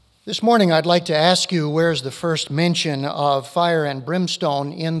This morning I'd like to ask you, where's the first mention of fire and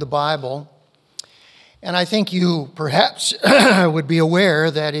brimstone in the Bible? And I think you perhaps would be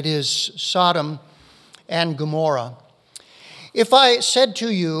aware that it is Sodom and Gomorrah. If I said to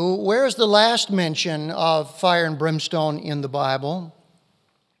you, where's the last mention of fire and brimstone in the Bible?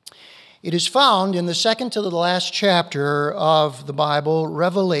 It is found in the second to the last chapter of the Bible,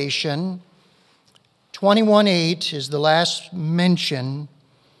 Revelation 21:8 is the last mention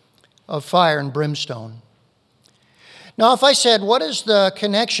of fire and brimstone. Now, if I said, what is the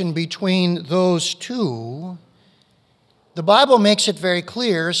connection between those two? The Bible makes it very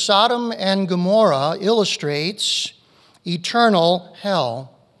clear. Sodom and Gomorrah illustrates eternal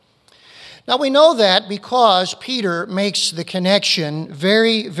hell. Now, we know that because Peter makes the connection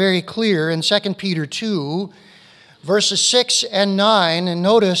very, very clear in 2 Peter 2, verses 6 and 9, and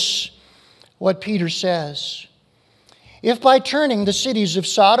notice what Peter says. If by turning the cities of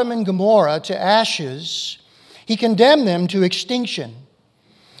Sodom and Gomorrah to ashes, he condemned them to extinction,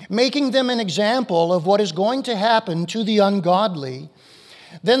 making them an example of what is going to happen to the ungodly,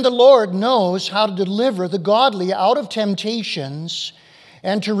 then the Lord knows how to deliver the godly out of temptations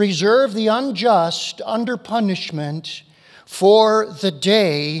and to reserve the unjust under punishment for the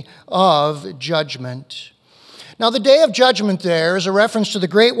day of judgment. Now, the day of judgment there is a reference to the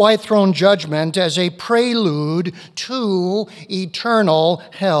great white throne judgment as a prelude to eternal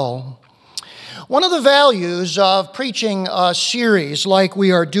hell. One of the values of preaching a series like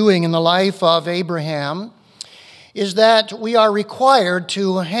we are doing in the life of Abraham is that we are required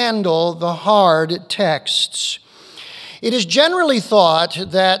to handle the hard texts. It is generally thought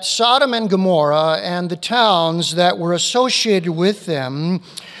that Sodom and Gomorrah and the towns that were associated with them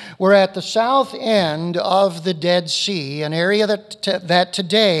were at the south end of the Dead Sea, an area that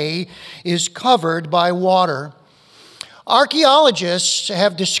today is covered by water. Archaeologists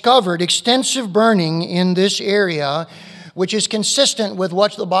have discovered extensive burning in this area, which is consistent with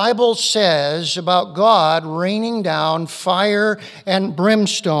what the Bible says about God raining down fire and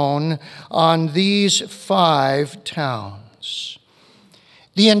brimstone on these 5 towns.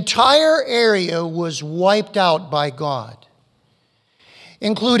 The entire area was wiped out by God,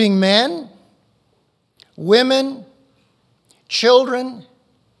 including men, women, children,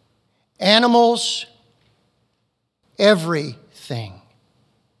 animals, everything.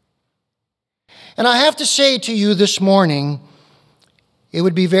 And I have to say to you this morning, it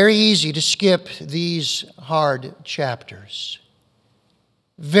would be very easy to skip these hard chapters.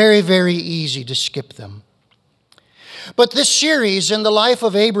 Very, very easy to skip them. But this series in the life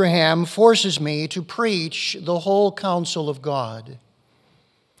of Abraham forces me to preach the whole counsel of God.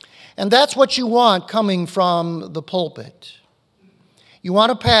 And that's what you want coming from the pulpit. You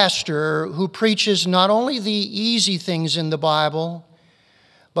want a pastor who preaches not only the easy things in the Bible,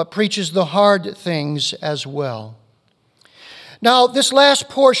 but preaches the hard things as well. Now, this last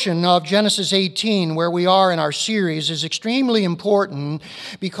portion of Genesis 18, where we are in our series, is extremely important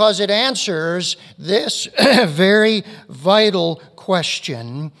because it answers this very vital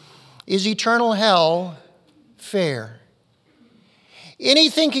question: is eternal hell fair?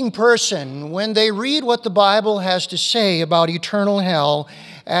 Any thinking person, when they read what the Bible has to say about eternal hell,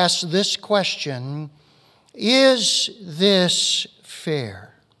 asks this question: is this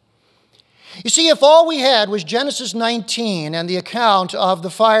fair? You see, if all we had was Genesis 19 and the account of the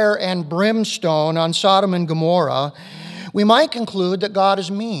fire and brimstone on Sodom and Gomorrah, we might conclude that God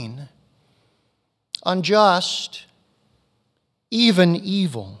is mean, unjust, even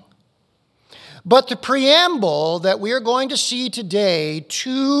evil. But the preamble that we are going to see today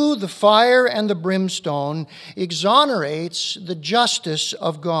to the fire and the brimstone exonerates the justice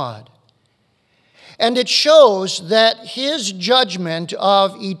of God. And it shows that his judgment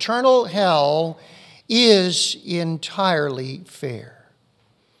of eternal hell is entirely fair.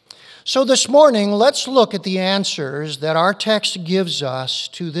 So this morning, let's look at the answers that our text gives us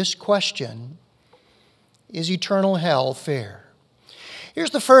to this question: is eternal hell fair?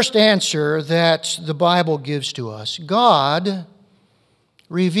 Here's the first answer that the Bible gives to us. God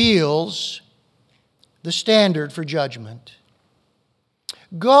reveals the standard for judgment.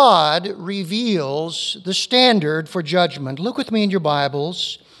 God reveals the standard for judgment. Look with me in your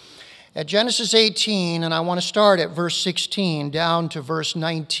Bibles at Genesis 18, and I want to start at verse 16 down to verse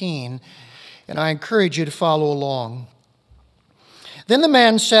 19, and I encourage you to follow along. Then the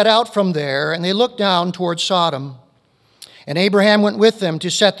men set out from there, and they looked down toward Sodom. And Abraham went with them to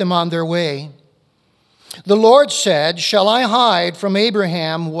set them on their way. The Lord said, "Shall I hide from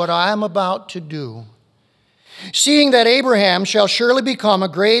Abraham what I am about to do? Seeing that Abraham shall surely become a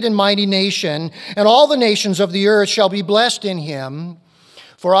great and mighty nation, and all the nations of the earth shall be blessed in him.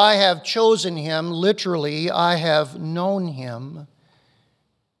 For I have chosen him, literally, I have known him,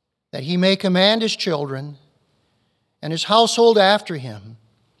 that he may command his children and his household after him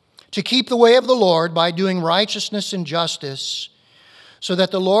to keep the way of the Lord by doing righteousness and justice, so that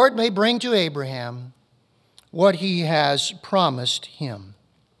the Lord may bring to Abraham what he has promised him.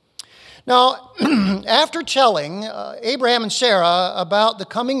 Now, after telling Abraham and Sarah about the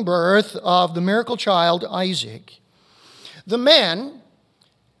coming birth of the miracle child Isaac, the men,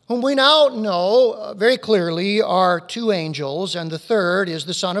 whom we now know very clearly are two angels, and the third is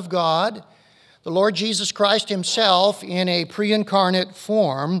the Son of God, the Lord Jesus Christ himself in a pre-incarnate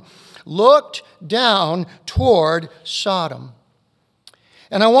form, looked down toward Sodom.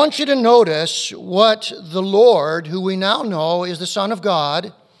 And I want you to notice what the Lord, who we now know is the Son of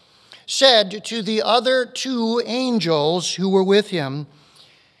God, said to the other two angels who were with him.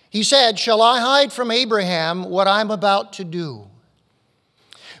 He said, "Shall I hide from Abraham what I'm about to do?"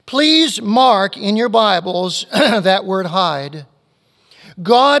 Please mark in your Bibles that word hide.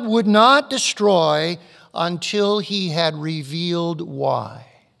 God would not destroy until he had revealed why.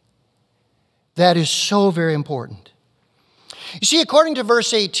 That is so very important. You see, according to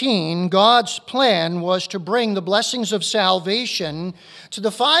verse 18, God's plan was to bring the blessings of salvation to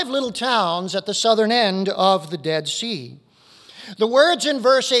the 5 little towns at the southern end of the Dead Sea. The words in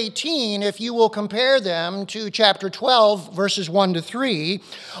verse 18, if you will compare them to chapter 12, verses 1 to 3,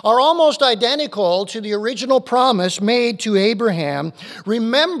 are almost identical to the original promise made to Abraham.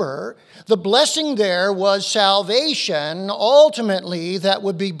 Remember, the blessing there was salvation, ultimately, that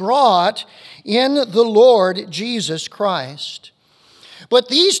would be brought in the Lord Jesus Christ. But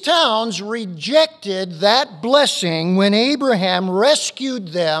these towns rejected that blessing when Abraham rescued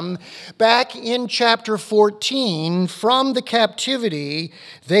them back in chapter 14 from the captivity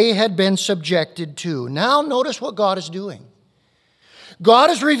they had been subjected to. Now notice what God is doing. God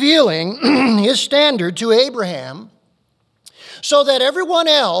is revealing his standard to Abraham so that everyone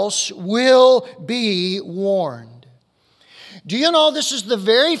else will be warned. Do you know this is the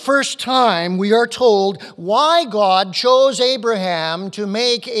very first time we are told why God chose Abraham to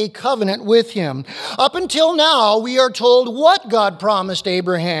make a covenant with him? Up until now, we are told what God promised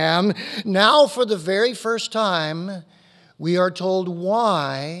Abraham. Now, for the very first time, we are told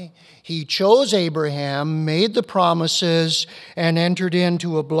why he chose Abraham, made the promises, and entered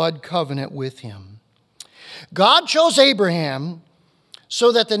into a blood covenant with him. God chose Abraham so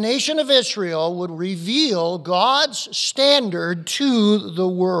that the nation of Israel would reveal God's standard to the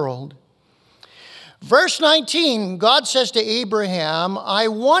world. Verse 19, God says to Abraham, "I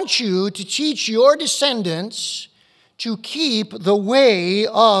want you to teach your descendants to keep the way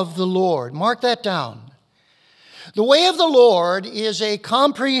of the Lord." Mark that down. The way of the Lord is a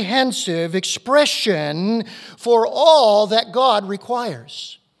comprehensive expression for all that God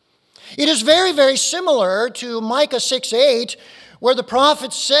requires. It is very, very similar to Micah 6:8, where the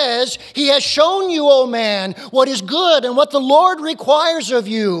prophet says, "He has shown you, O man, what is good and what the Lord requires of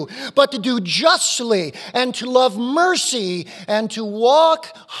you, but to do justly and to love mercy and to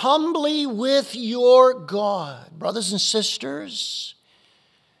walk humbly with your God." Brothers and sisters,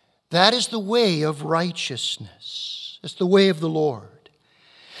 that is the way of righteousness. It's the way of the Lord.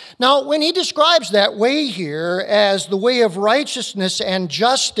 Now, when he describes that way here as the way of righteousness and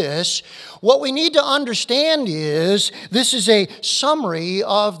justice, what we need to understand is this is a summary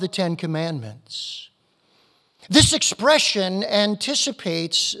of the 10 Commandments. This expression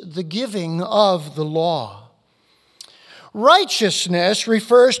anticipates the giving of the law. Righteousness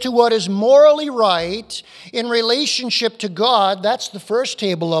refers to what is morally right in relationship to God. That's the first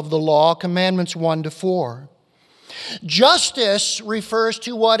table of the law, Commandments 1 to 4. Justice refers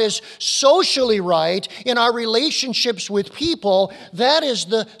to what is socially right in our relationships with people. That is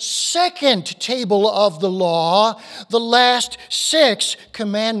the second table of the law, the last 6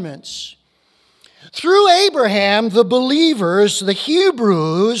 commandments. Through Abraham, the believers, the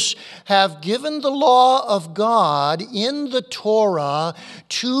Hebrews, have given the law of God in the Torah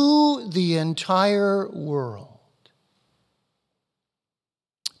to the entire world.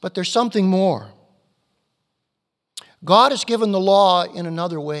 But there's something more. God has given the law in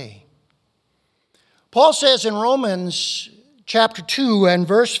another way. Paul says in Romans chapter 2 and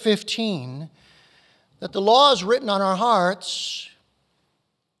verse 15 that the law is written on our hearts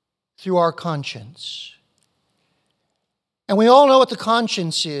through our conscience. And we all know what the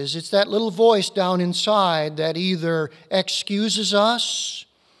conscience is. It's that little voice down inside that either excuses us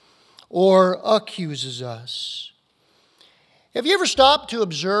or accuses us. Have you ever stopped to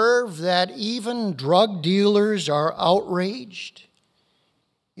observe that even drug dealers are outraged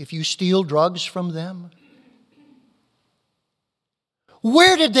if you steal drugs from them?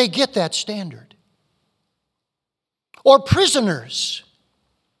 Where did they get that standard? Or prisoners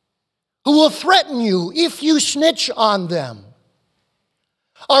who will threaten you if you snitch on them,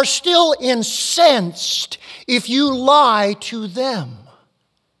 are still incensed if you lie to them.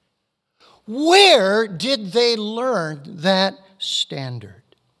 Where did they learn that standard?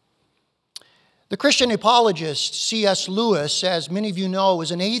 The Christian apologist C.S. Lewis, as many of you know,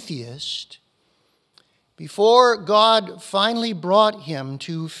 was an atheist before God finally brought him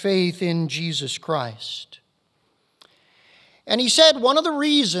to faith in Jesus Christ. And he said one of the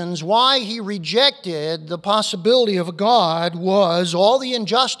reasons why he rejected the possibility of a God was all the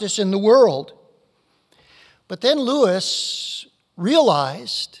injustice in the world. But then Lewis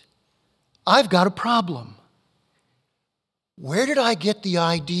realized, I've got a problem. Where did I get the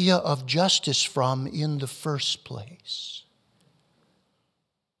idea of justice from in the first place?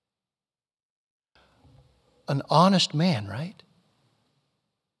 An honest man, right?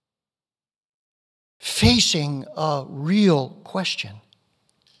 Facing a real question.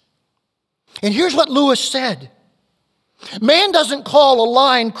 And here's what Lewis said. Man doesn't call a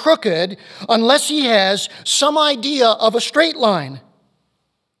line crooked unless he has some idea of a straight line.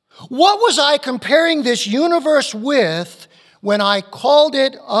 What was I comparing this universe with when I called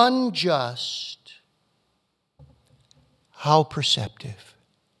it unjust? How perceptive.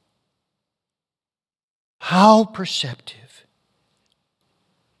 How perceptive.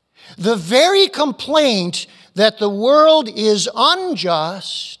 The very complaint that the world is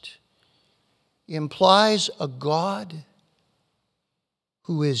unjust implies a God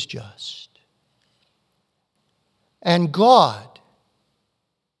who is just. And God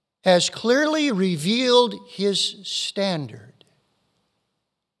has clearly revealed his standard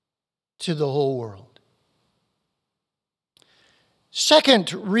to the whole world.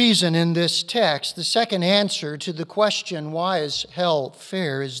 Second reason in this text, the second answer to the question, why is hell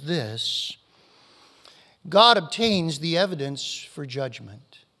fair, is this: God obtains the evidence for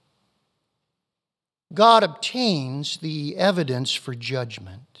judgment. God obtains the evidence for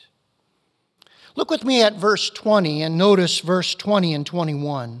judgment. Look with me at verse 20 and notice verse 20 and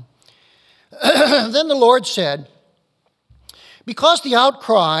 21. Then the Lord said, because the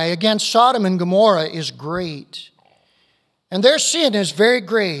outcry against Sodom and Gomorrah is great, and their sin is very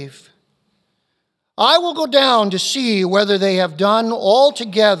grave, I will go down to see whether they have done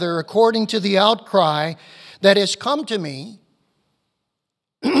altogether according to the outcry that has come to me,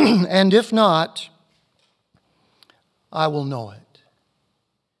 and if not, I will know it.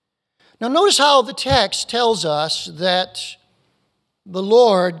 Now notice how the text tells us that the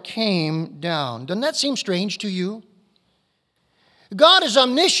Lord came down. Doesn't that seem strange to you? God is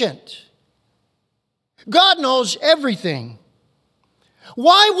omniscient. God knows everything.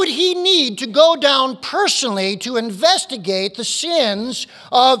 Why would he need to go down personally to investigate the sins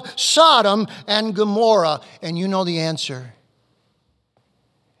of Sodom and Gomorrah? And you know the answer.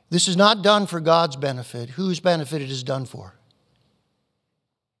 This is not done for God's benefit. Whose benefit it is done for?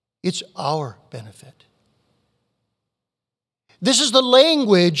 It's our benefit. This is the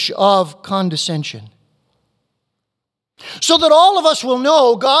language of condescension. So that all of us will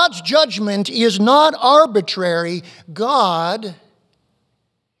know God's judgment is not arbitrary. God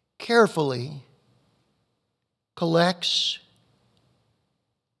carefully collects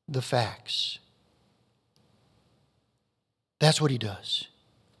the facts. That's what he does.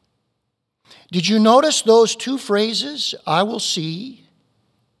 Did you notice those two phrases? I will see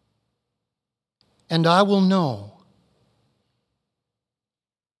and I will know.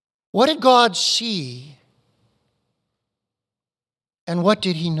 What did God see and what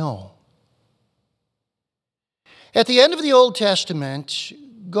did he know? At the end of the Old Testament,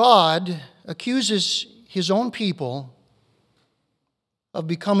 God accuses his own people of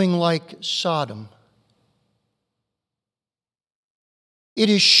becoming like Sodom. It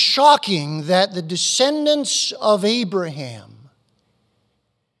is shocking that the descendants of Abraham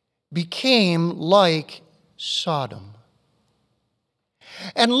became like Sodom.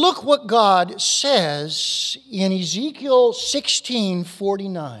 And look what God says in Ezekiel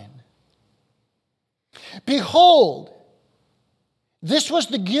 16:49. Behold, this was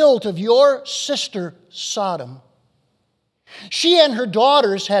the guilt of your sister Sodom. She and her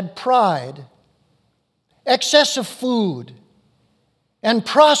daughters had pride, excess of food, and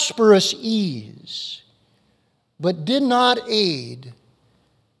prosperous ease, but did not aid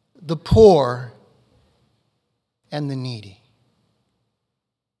the poor and the needy.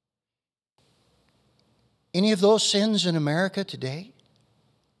 Any of those sins in America today?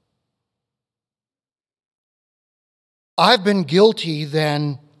 I've been guilty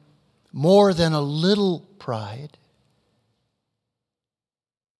then more than a little pride.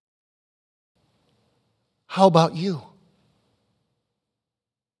 How about you?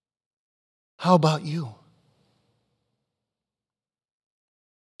 How about you?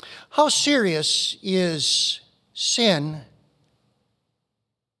 How serious is sin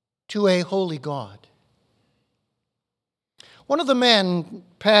to a holy God? One of the men,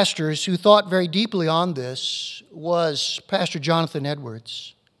 pastors, who thought very deeply on this was Pastor Jonathan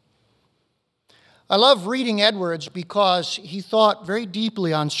Edwards. I love reading Edwards because he thought very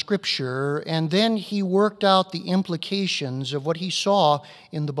deeply on Scripture, and then he worked out the implications of what he saw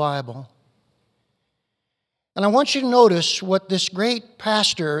in the Bible. And I want you to notice what this great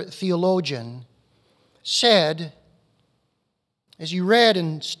pastor theologian said as he read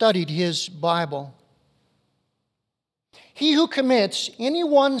and studied his Bible. He who commits any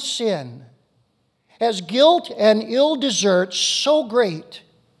one sin has guilt and ill desert so great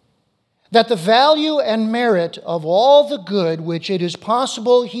that the value and merit of all the good which it is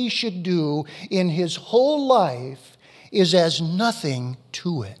possible he should do in his whole life is as nothing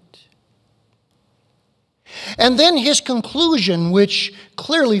to it. And then his conclusion, which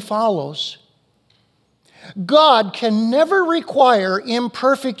clearly follows: God can never require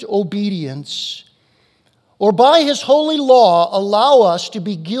imperfect obedience, or by his holy law allow us to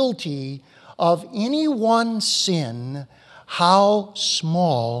be guilty of any one sin, how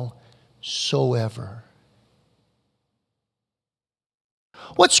small soever.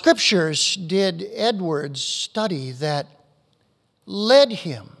 What scriptures did Edwards study that led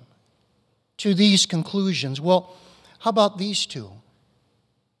him to these conclusions? Well, how about these two?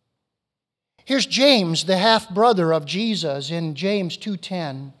 Here's James, the half-brother of Jesus, in James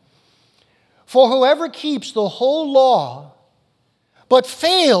 2:10. For whoever keeps the whole law but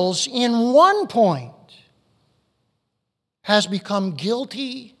fails in one point has become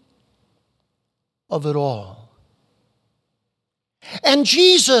guilty of it all. And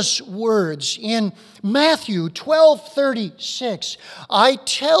Jesus' words in Matthew 12:36, I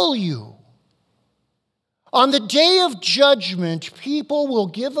tell you, on the day of judgment, people will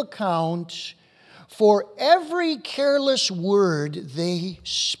give account for every careless word they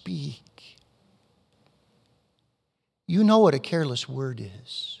speak. You know what a careless word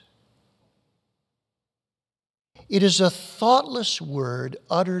is. It is a thoughtless word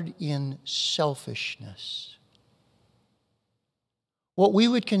uttered in selfishness. What we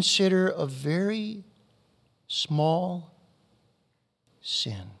would consider a very small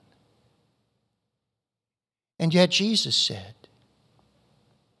sin. And yet Jesus said,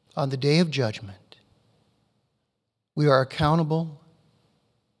 on the day of judgment, we are accountable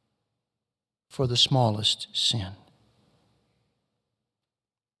for the smallest sin.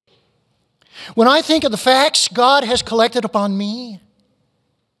 When I think of the facts God has collected upon me,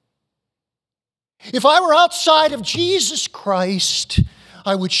 if I were outside of Jesus Christ,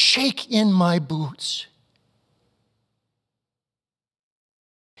 I would shake in my boots.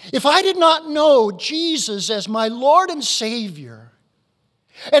 If I did not know Jesus as my Lord and Savior,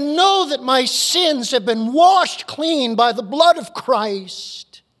 and know that my sins have been washed clean by the blood of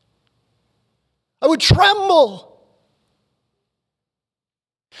Christ, I would tremble.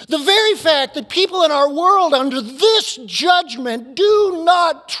 The very fact that people in our world under this judgment do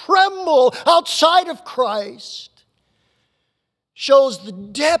not tremble outside of Christ shows the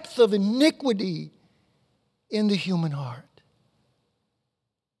depth of iniquity in the human heart.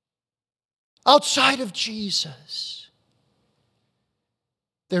 Outside of Jesus,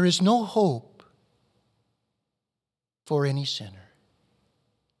 there is no hope for any sinner.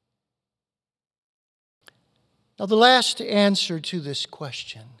 Now, the last answer to this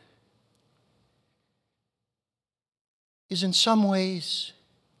question is in some ways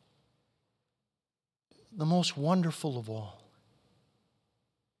the most wonderful of all.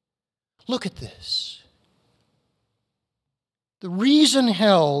 Look at this. The reason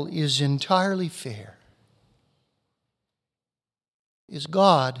hell is entirely fair is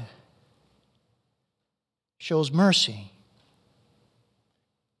God shows mercy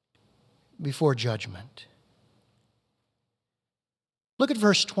before judgment. Look at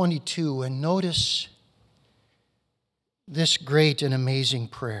verse 22 and notice this great and amazing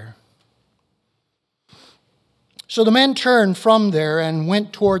prayer. So the men turned from there and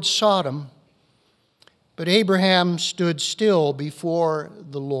went towards Sodom, but Abraham stood still before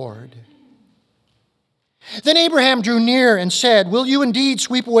the Lord. Then Abraham drew near and said, Will you indeed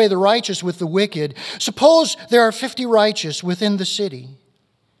sweep away the righteous with the wicked? Suppose there are 50 righteous within the city.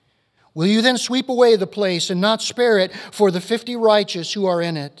 Will you then sweep away the place and not spare it for the 50 righteous who are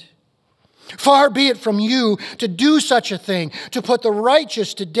in it? Far be it from you to do such a thing, to put the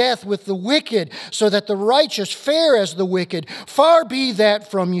righteous to death with the wicked, so that the righteous fare as the wicked. Far be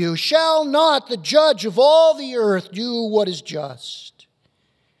that from you. Shall not the judge of all the earth do what is just?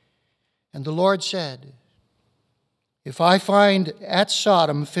 And the Lord said, if I find at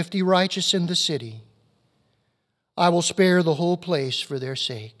Sodom 50 righteous in the city, I will spare the whole place for their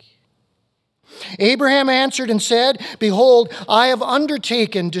sake. Abraham answered and said, behold, I have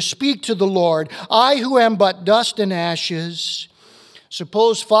undertaken to speak to the Lord, I who am but dust and ashes.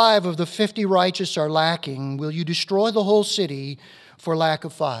 Suppose 5 of the 50 righteous are lacking. Will you destroy the whole city for lack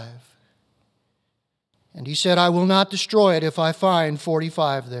of 5? And he said, I will not destroy it if I find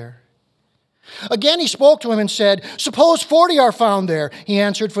 45 there. Again he spoke to him and said, suppose 40 are found there. He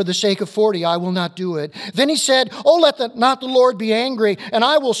answered, for the sake of 40, I will not do it. Then he said, oh, let not the Lord be angry, and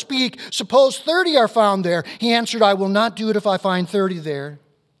I will speak. Suppose 30 are found there. He answered, I will not do it if I find 30 there.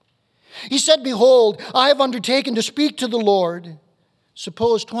 He said, behold, I have undertaken to speak to the Lord.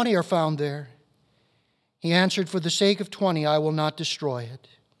 Suppose 20 are found there. He answered, for the sake of 20, I will not destroy it.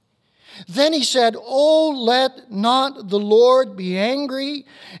 Then he said, oh, let not the Lord be angry,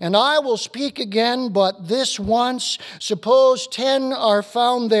 and I will speak again, but this once. Suppose 10 are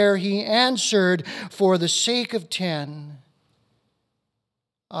found there. He answered, for the sake of 10,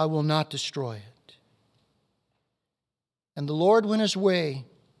 I will not destroy it. And the Lord went his way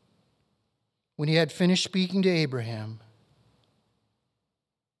when he had finished speaking to Abraham.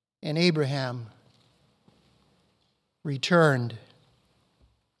 And Abraham returned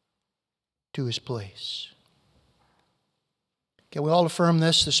to his place. Can we all affirm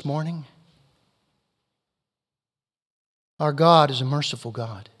this morning? Our God is a merciful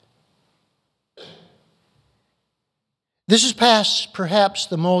God. This is perhaps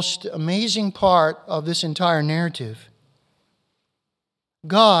the most amazing part of this entire narrative.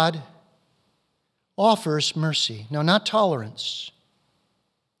 God offers mercy. Now, not tolerance.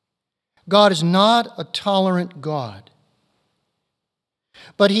 God is not a tolerant God.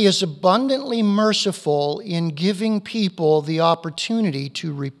 But he is abundantly merciful in giving people the opportunity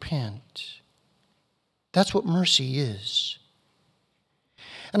to repent. That's what mercy is.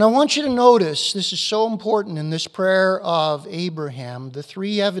 And I want you to notice, this is so important in this prayer of Abraham, the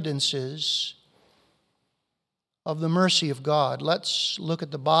 3 evidences of the mercy of God. Let's look at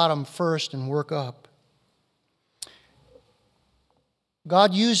the bottom first and work up.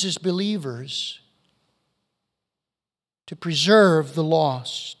 God uses believers to preserve the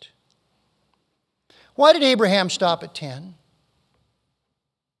lost. Why did Abraham stop at 10?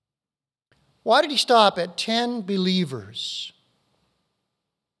 Why did he stop at 10 believers?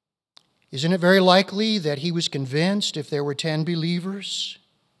 Isn't it very likely that he was convinced if there were 10 believers,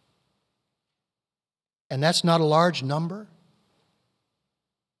 and that's not a large number,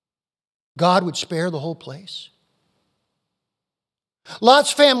 God would spare the whole place?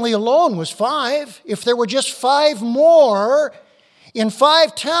 Lot's family alone was 5. If there were just 5 more in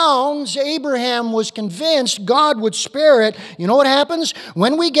 5 towns, Abraham was convinced God would spare it. You know what happens?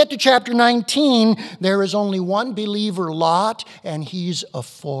 When we get to chapter 19, there is only one believer, Lot, and he's a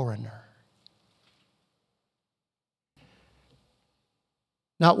foreigner.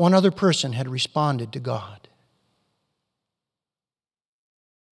 Not one other person had responded to God.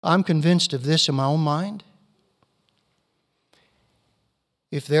 I'm convinced of this in my own mind.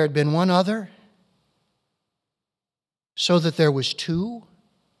 If there had been one other, so that there was 2,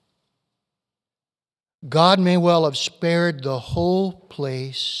 God may well have spared the whole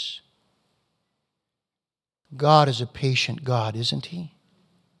place. God is a patient God, isn't he?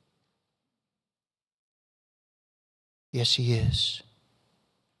 Yes, he is.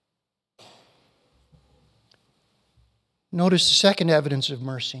 Notice the second evidence of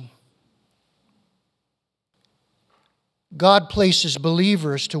mercy. God places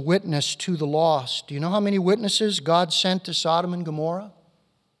believers to witness to the lost. Do you know how many witnesses God sent to Sodom and Gomorrah?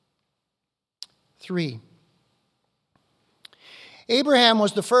 3. Abraham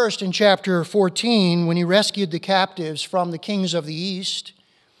was the first in chapter 14 when he rescued the captives from the kings of the east.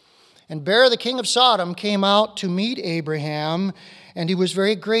 And Bera, the king of Sodom, came out to meet Abraham, and he was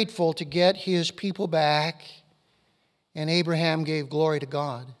very grateful to get his people back. And Abraham gave glory to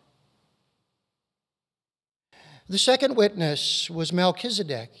God. The second witness was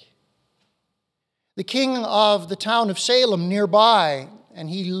Melchizedek, the king of the town of Salem nearby, and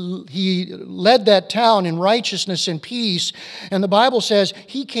he led that town in righteousness and peace. And the Bible says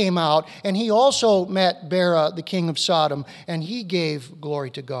he came out, and he also met Bera, the king of Sodom, and he gave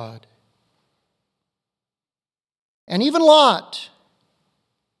glory to God. And even Lot,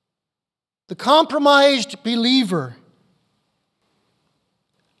 the compromised believer,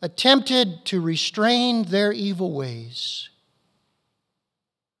 attempted to restrain their evil ways.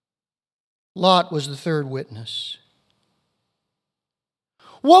 Lot was the third witness.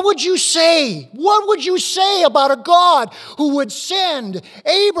 What would you say? What would you say about a God who would send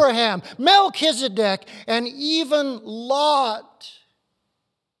Abraham, Melchizedek, and even Lot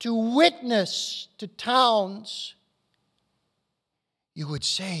to witness to towns? You would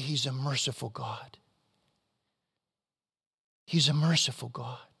say He's a merciful God. He's a merciful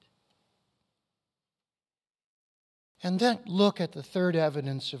God. And then look at the third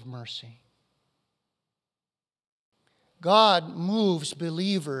evidence of mercy. God moves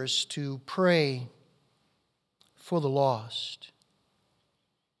believers to pray for the lost.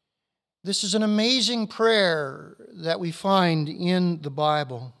 This is an amazing prayer that we find in the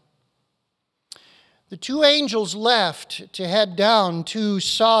Bible. The two angels left to head down to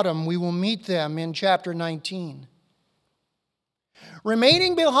Sodom. We will meet them in chapter 19.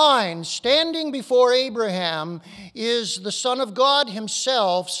 Remaining behind, standing before Abraham, is the Son of God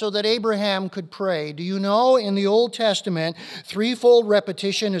Himself so that Abraham could pray. Do you know in the Old Testament, threefold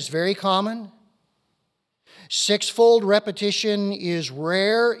repetition is very common? Sixfold repetition is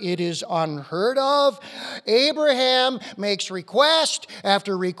rare. It is unheard of. Abraham makes request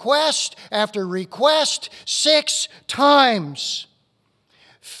after request after request 6 times.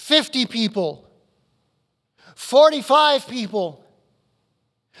 50 people. 45 people.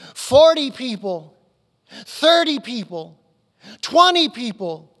 40 people, 30 people, 20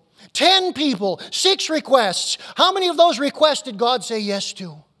 people, 10 people, 6 requests. How many of those requests did God say yes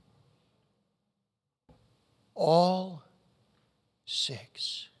to? All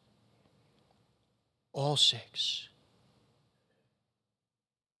 6. All 6.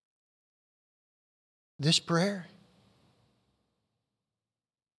 This prayer,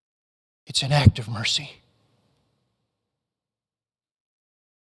 it's an act of mercy.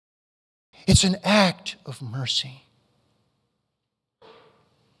 It's an act of mercy.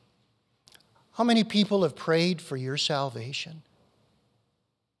 How many people have prayed for your salvation?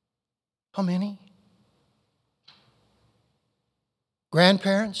 How many?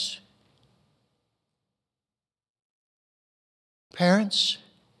 Grandparents? Parents?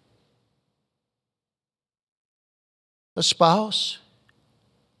 A spouse?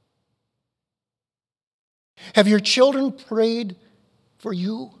 Have your children prayed for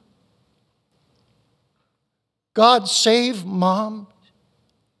you? God, save mom.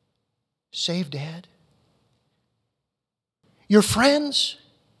 Save dad. Your friends.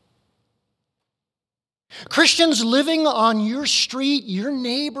 Christians living on your street, your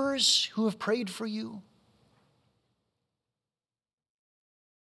neighbors who have prayed for you.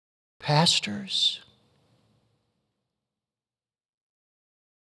 Pastors.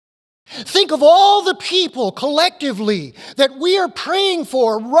 Think of all the people collectively that we are praying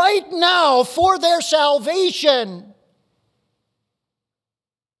for right now for their salvation.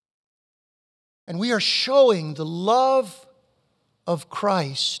 And we are showing the love of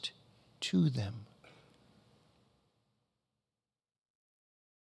Christ to them.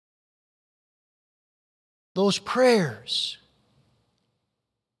 Those prayers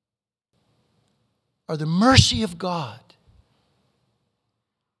are the mercy of God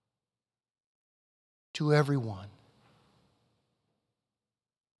to everyone.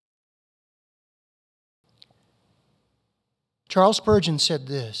 Charles Spurgeon said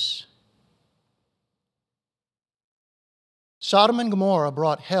this: Sodom and Gomorrah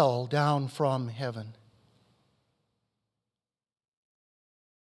brought hell down from heaven.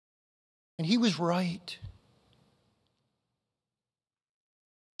 And he was right.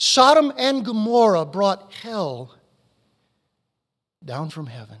 Sodom and Gomorrah brought hell down from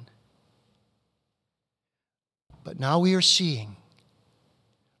heaven. But now we are seeing,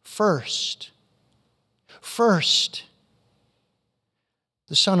 first,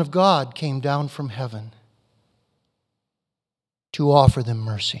 the Son of God came down from heaven to offer them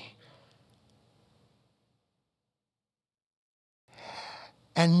mercy.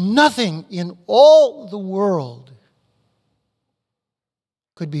 And nothing in all the world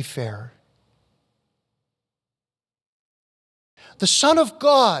could be fairer. The Son of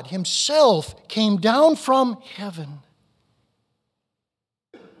God Himself came down from heaven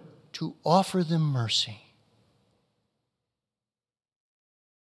to offer them mercy.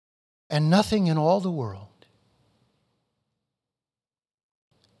 And nothing in all the world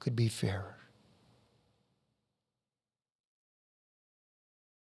could be fairer.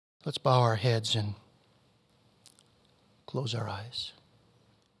 Let's bow our heads and close our eyes.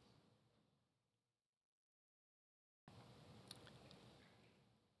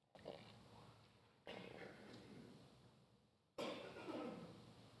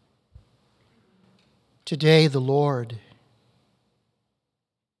 Today the Lord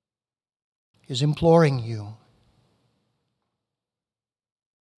is imploring you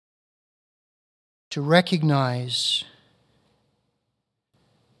to recognize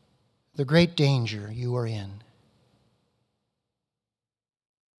the great danger you are in.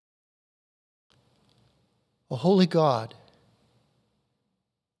 A holy God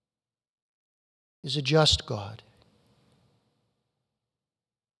is a just God,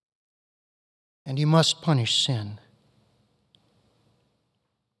 and He must punish sin.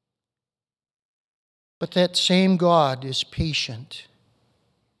 But that same God is patient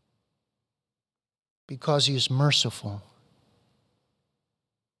because He is merciful.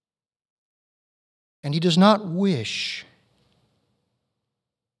 And He does not wish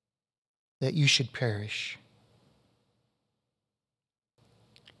that you should perish.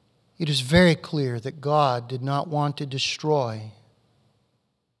 It is very clear that God did not want to destroy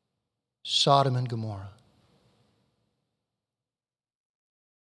Sodom and Gomorrah.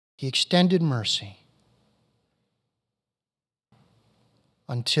 He extended mercy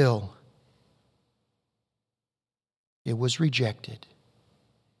until it was rejected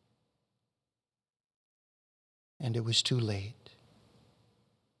and it was too late.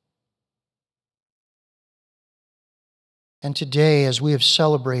 And today, as we have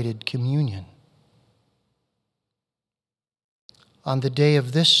celebrated communion, on the day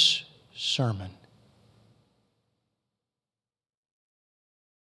of this sermon,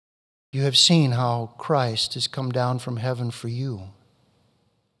 you have seen how Christ has come down from heaven for you.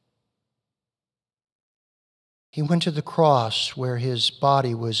 He went to the cross where His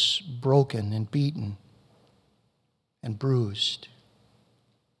body was broken and beaten and bruised.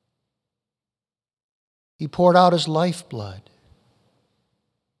 He poured out His lifeblood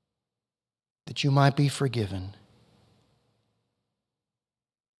that you might be forgiven.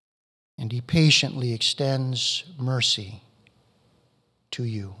 And He patiently extends mercy to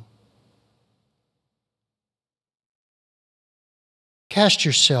you. Cast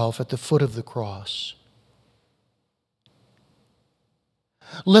yourself at the foot of the cross.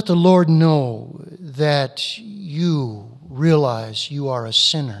 Let the Lord know that you realize you are a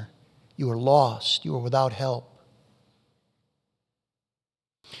sinner. You are lost. You are without help.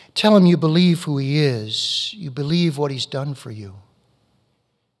 Tell Him you believe who He is. You believe what He's done for you.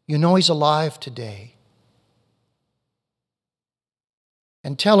 You know He's alive today.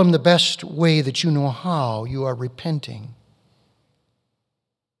 And tell Him the best way that you know how you are repenting.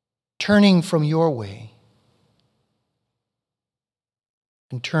 Turning from your way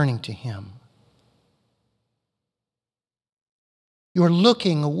and turning to Him. You're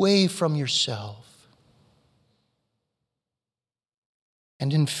looking away from yourself.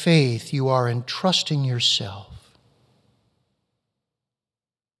 And in faith, you are entrusting yourself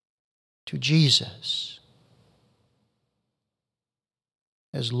to Jesus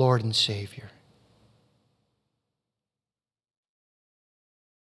as Lord and Savior.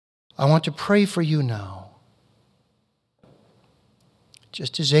 I want to pray for you now,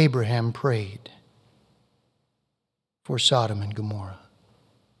 just as Abraham prayed for Sodom and Gomorrah.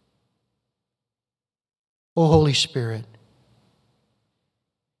 O Holy Spirit,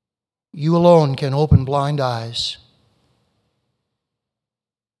 you alone can open blind eyes.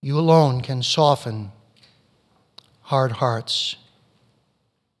 You alone can soften hard hearts.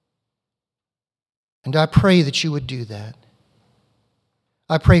 And I pray that you would do that.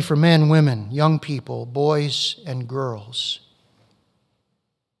 I pray for men, women, young people, boys and girls,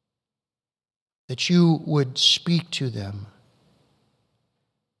 that you would speak to them.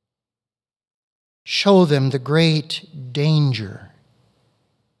 Show them the great danger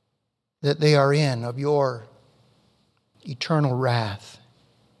that they are in of your eternal wrath.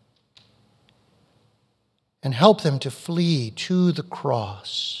 And help them to flee to the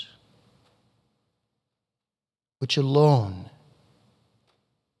cross, which alone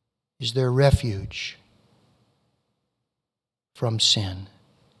is their refuge from sin.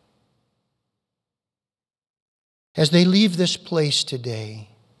 As they leave this place today,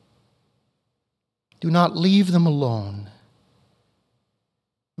 do not leave them alone.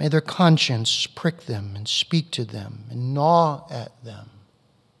 May their conscience prick them and speak to them and gnaw at them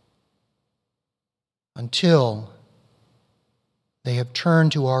until they have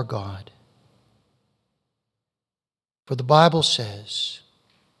turned to our God. For the Bible says,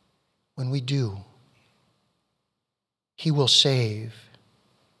 when we do, He will save.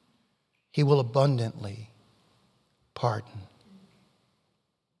 He will abundantly pardon.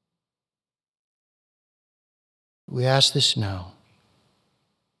 We ask this now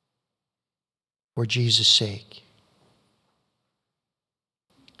for Jesus' sake.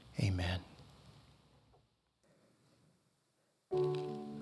 Amen. you.